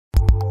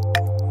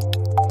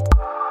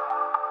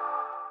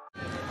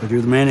But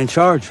you're the man in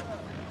charge.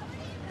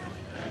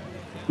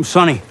 I'm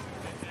Sonny.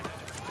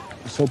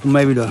 Just hoping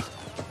maybe to...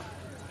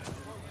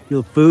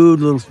 little food,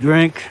 little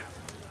drink.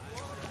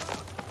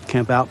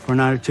 Camp out for a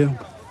night or two.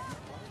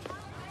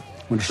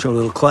 Want to show a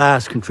little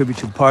class, contribute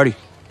to the party.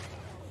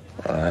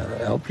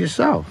 Help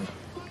yourself.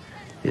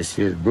 It's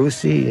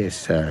Brucey,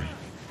 it's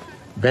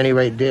Benny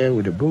right there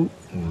with the boot,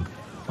 and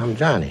I'm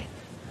Johnny.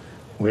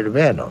 We're the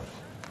Vandals.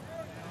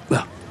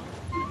 Well,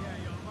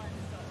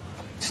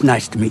 it's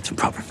nice to meet some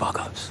proper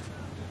fuck-ups.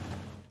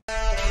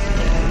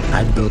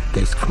 I built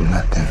this from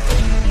nothing.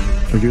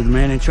 But you're the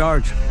man in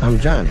charge. I'm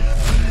Johnny.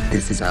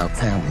 This is our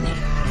family.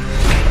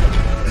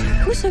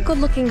 Who's that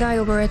good-looking guy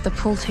over at the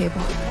pool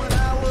table?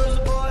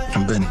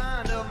 I'm Benny.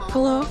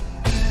 Hello?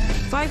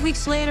 5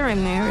 weeks later, I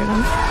married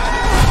him.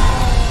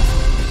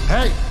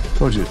 Hey!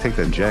 Told you to take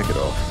that jacket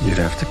off. You'd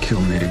have to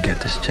kill me to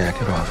get this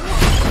jacket off.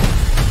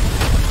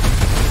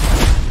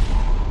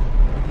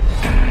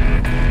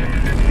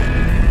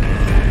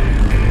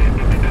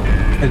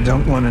 I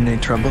don't want any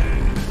trouble.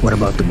 What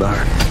about the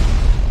bar?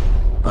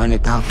 Burn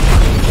it down.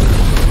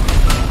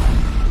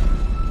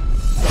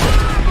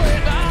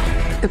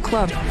 The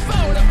club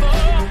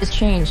is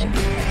changing.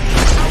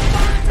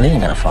 They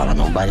ain't gotta follow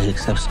nobody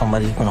except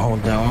somebody who can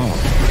hold their own.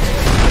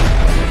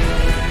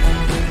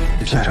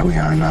 Is that who we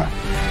are now?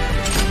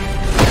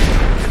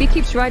 If he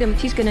keeps riding,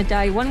 he's gonna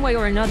die one way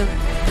or another.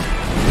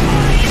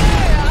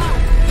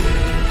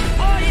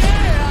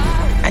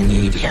 I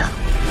need you.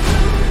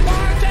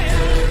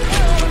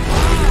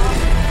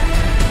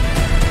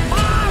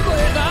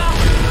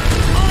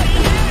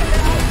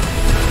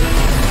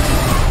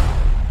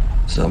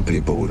 Some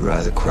people would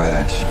rather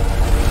crash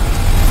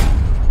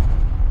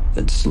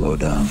than slow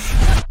down.